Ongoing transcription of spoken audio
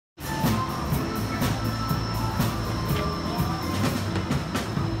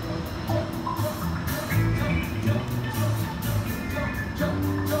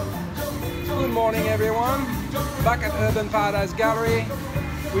morning everyone, back at Urban Paradise Gallery.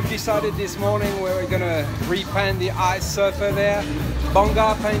 We've decided this morning we're going to repaint the ice surfer there.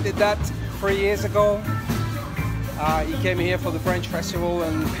 Bonga painted that 3 years ago. He came here for the French festival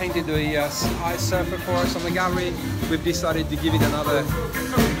and painted the ice surfer for us on the gallery. We've decided to give it another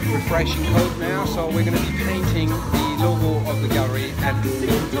refreshing coat now, so we're going to be painting the logo of the gallery, and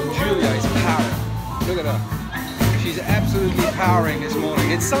Julia is powering. Look at her. She's absolutely powering this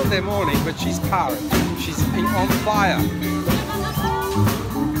morning. It's Sunday morning, but she's powering. She's on fire.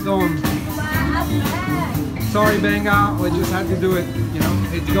 Go on. Sorry, Benga, we just had to do it. You know,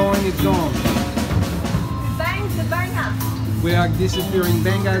 it's going, it's gone. Bang the banger. We are disappearing.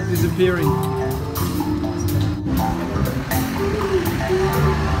 Benga is disappearing.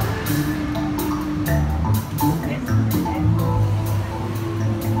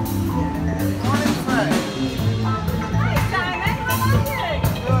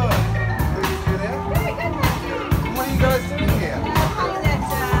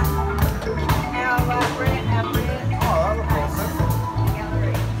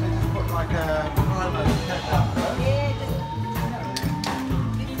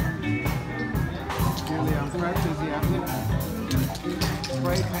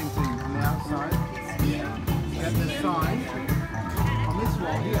 Spray painting on the outside. Get the sign on this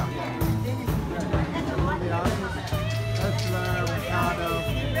wall here. The artist, Ursula, Ricardo.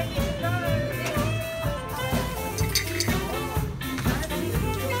 Thank you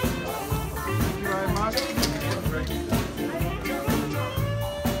very much.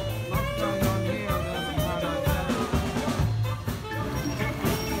 What's going on here?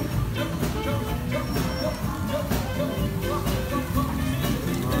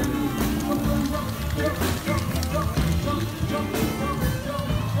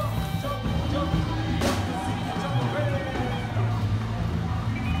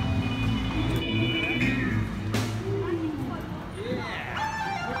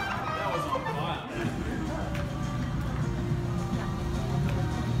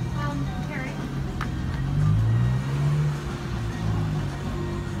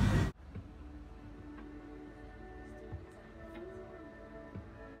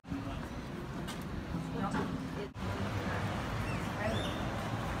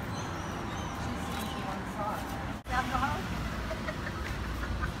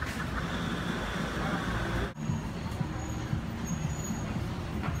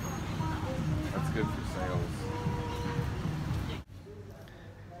 Good for sales.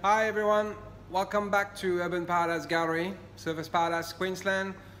 Hi everyone, welcome back to Urban Paradise Gallery, Surfers Paradise,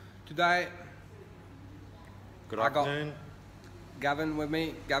 Queensland. Today, Good I got afternoon. Gavin with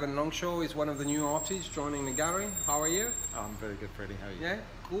me. Gavin Longshaw is one of the new artists joining the gallery. How are you? Oh, I'm very good, Freddie. How are you? Yeah,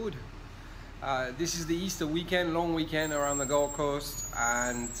 good. This is the Easter weekend, long weekend around the Gold Coast,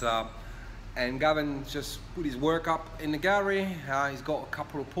 and Gavin just put his work up in the gallery. He's got a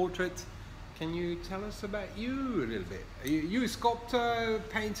couple of portraits. Can you tell us about you a little bit? You're a sculptor,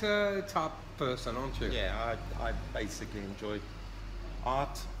 painter type person, aren't you? Yeah, I basically enjoy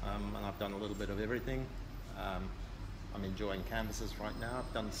art, and I've done a little bit of everything. I'm enjoying canvases right now.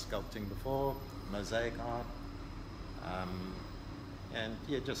 I've done sculpting before, mosaic art, and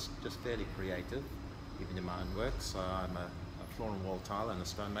yeah, just fairly creative, even in my own work. So I'm a floor and wall tiler and a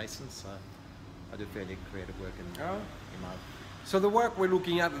stonemason, so I do fairly creative work in my. So the work we're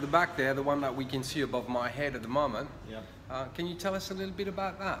looking at the back there, the one that we can see above my head at the moment, Yeah. Can you tell us a little bit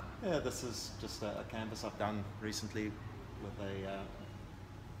about that? Yeah, this is just a canvas I've done recently with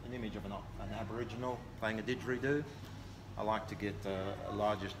an image of an Aboriginal playing a didgeridoo. I like to get a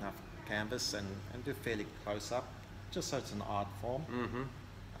largish enough canvas and do fairly close up, just so it's an art form. Mm-hmm.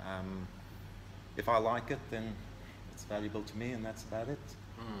 If I like it, then it's valuable to me, and that's about it.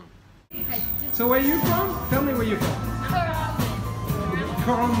 So where are you from? Tell me where you're from.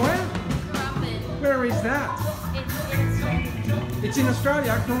 Coram where? Where is that? It's in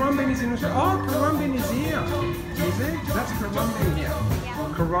Australia. Currumbin is in Australia. Oh, Currumbin is here. Is it? That's Currumbin here.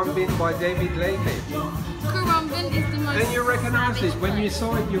 Yeah. Currumbin by David Lakey. Currumbin is the most. Then you recognize it. When you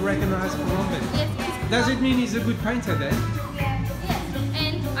saw it, you recognize Currumbin. Yes, Does it mean he's a good painter then? yes.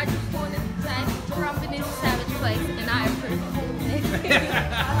 And I just wanted to say Currumbin is a savage place, and I approve.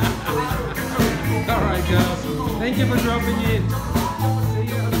 All right, girls. Thank you for dropping in.